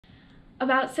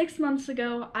About 6 months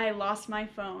ago, I lost my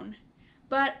phone,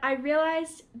 but I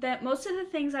realized that most of the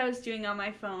things I was doing on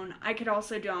my phone, I could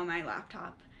also do on my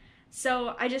laptop.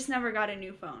 So I just never got a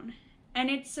new phone.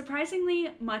 And it's surprisingly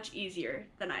much easier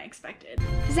than I expected.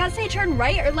 Does that say turn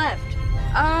right or left?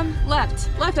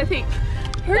 Left, I think.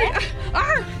 Hurry!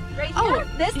 Ah! Right here? Oh,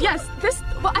 This? yes, this,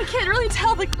 well, I can't really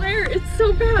tell the glare, it's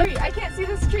so bad. Hurry, I can't see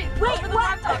the street. Wait, Over the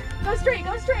what? laptop. Go straight,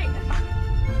 go straight.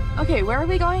 Okay, where are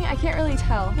we going? I can't really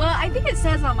tell. Well, I think it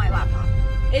says on my laptop.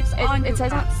 It's on Google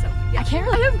says Maps, so yeah. I can't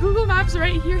really, I have Google Maps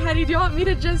right here, Hattie. Do you want me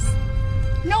to just?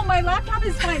 No, my laptop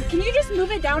is fine. Can you just move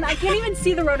it down? I can't even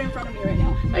see the road in front of me right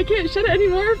now. I can't shut it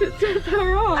anymore if it's turned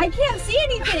power off. I can't see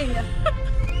anything.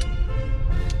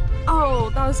 Oh,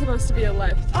 that was supposed to be a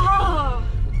left. Oh.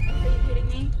 Are you kidding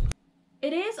me?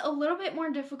 It is a little bit more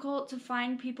difficult to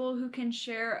find people who can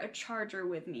share a charger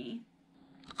with me.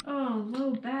 Oh,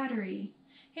 low battery.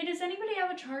 Hey, does anybody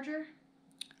have a charger?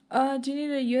 Do you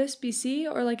need a USB-C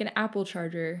or like an Apple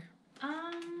charger?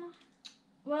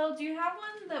 Well, do you have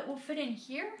one that will fit in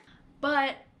here?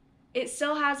 But it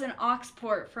still has an aux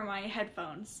port for my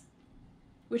headphones,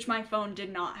 which my phone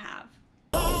did not have.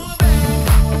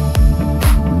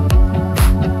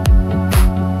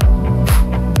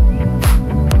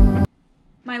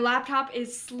 My laptop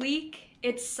is sleek,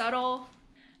 it's subtle.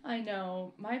 I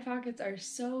know, my pockets are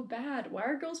so bad. Why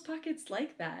are girls' pockets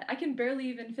like that? I can barely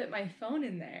even fit my phone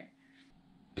in there.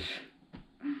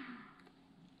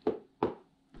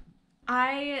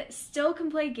 I still can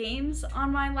play games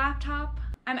on my laptop.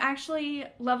 I'm actually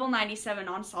level 97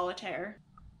 on Solitaire.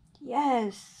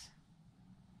 Yes.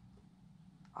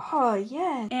 Oh,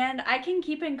 yes. And I can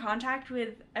keep in contact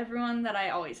with everyone that I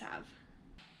always have.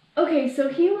 Okay, so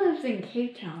he lives in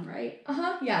Cape Town, right?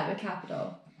 Uh-huh, yeah, the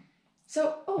capital.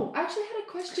 So, I actually had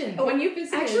a question. Oh, when you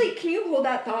visited... Actually, can you hold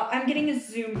that thought? I'm getting a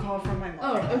Zoom call from my mom.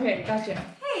 Oh, okay, gotcha.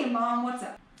 Hey, Mom, what's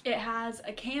up? It has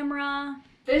a camera.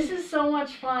 This is so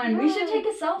much fun. We should take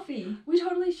a selfie. We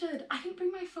totally should. I didn't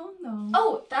bring my phone, though.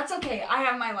 Oh, that's okay. I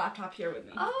have my laptop here with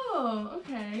me. Oh,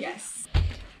 okay. Yes.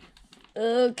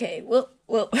 Okay, well,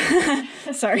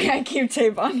 sorry, I keep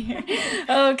tape on here.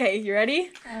 Okay, you ready?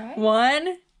 All right.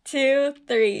 1, 2,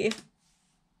 3.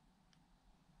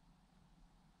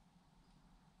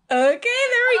 Okay,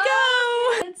 there we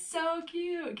go! That's so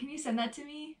cute. Can you send that to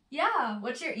me? Yeah.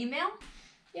 What's your email?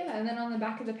 Yeah, and then on the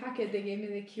back of the packet, they gave me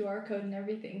the QR code and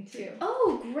everything, too.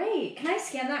 Oh, great. Can I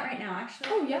scan that right now, actually?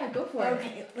 Oh, yeah, go for it.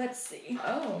 Okay, let's see.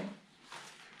 Oh.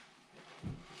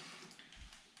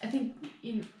 I think,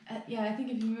 I think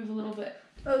if you move a little bit.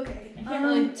 Okay. I can't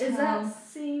really Is that tell.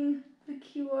 seeing the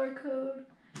QR code?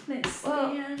 Let's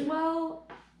scan. Well,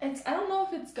 I don't know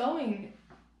if it's going.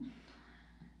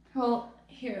 Well,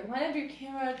 here, line up your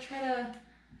camera, try to,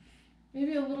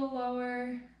 maybe a little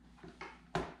lower.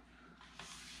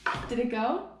 Did it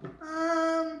go?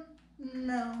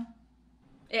 No.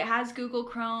 It has Google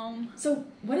Chrome. So,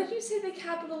 what did you say the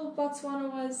capital of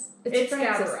Botswana was? It's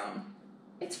Francis. Gaborone.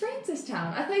 It's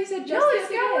Francistown. I thought you said just No, the it's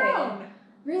other day. Gaborone.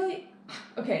 Really?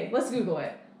 Okay, let's Google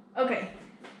it. Okay.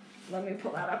 Let me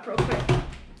pull that up real quick.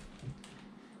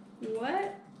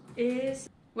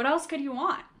 What else could you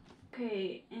want?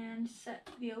 Okay, and set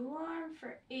the alarm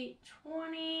for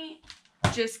 8:20.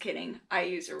 Just kidding. I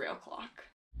use a real clock.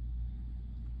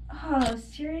 Oh,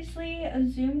 seriously? A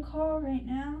Zoom call right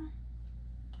now?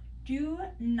 Do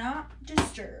not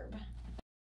disturb.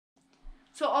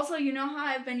 So also, you know how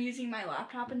I've been using my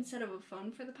laptop instead of a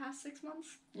phone for the past 6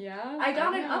 months? Yeah? I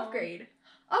got an know. upgrade.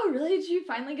 Oh, really? Did you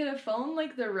finally get a phone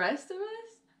like the rest of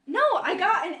us? No, I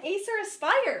got an Acer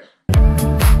Aspire.